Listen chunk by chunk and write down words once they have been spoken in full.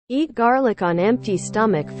Eat garlic on empty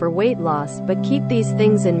stomach for weight loss, but keep these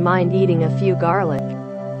things in mind eating a few garlic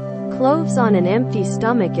cloves on an empty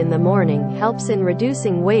stomach in the morning helps in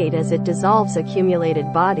reducing weight as it dissolves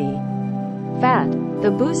accumulated body fat.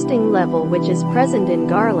 The boosting level which is present in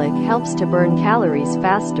garlic helps to burn calories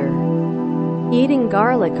faster. Eating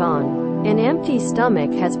garlic on an empty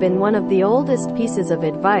stomach has been one of the oldest pieces of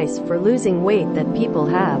advice for losing weight that people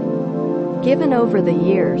have given over the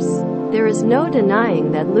years. There is no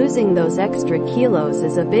denying that losing those extra kilos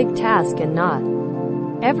is a big task, and not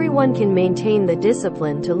everyone can maintain the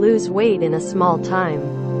discipline to lose weight in a small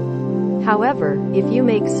time. However, if you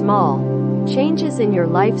make small changes in your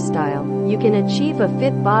lifestyle, you can achieve a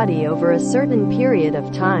fit body over a certain period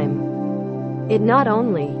of time. It not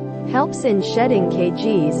only helps in shedding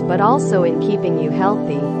kgs but also in keeping you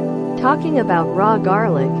healthy. Talking about raw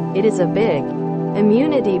garlic, it is a big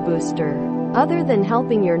immunity booster. Other than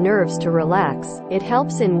helping your nerves to relax, it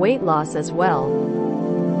helps in weight loss as well.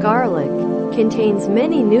 Garlic contains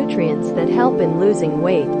many nutrients that help in losing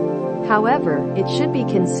weight. However, it should be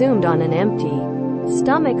consumed on an empty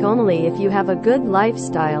stomach only if you have a good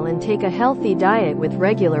lifestyle and take a healthy diet with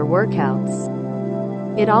regular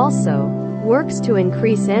workouts. It also works to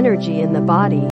increase energy in the body.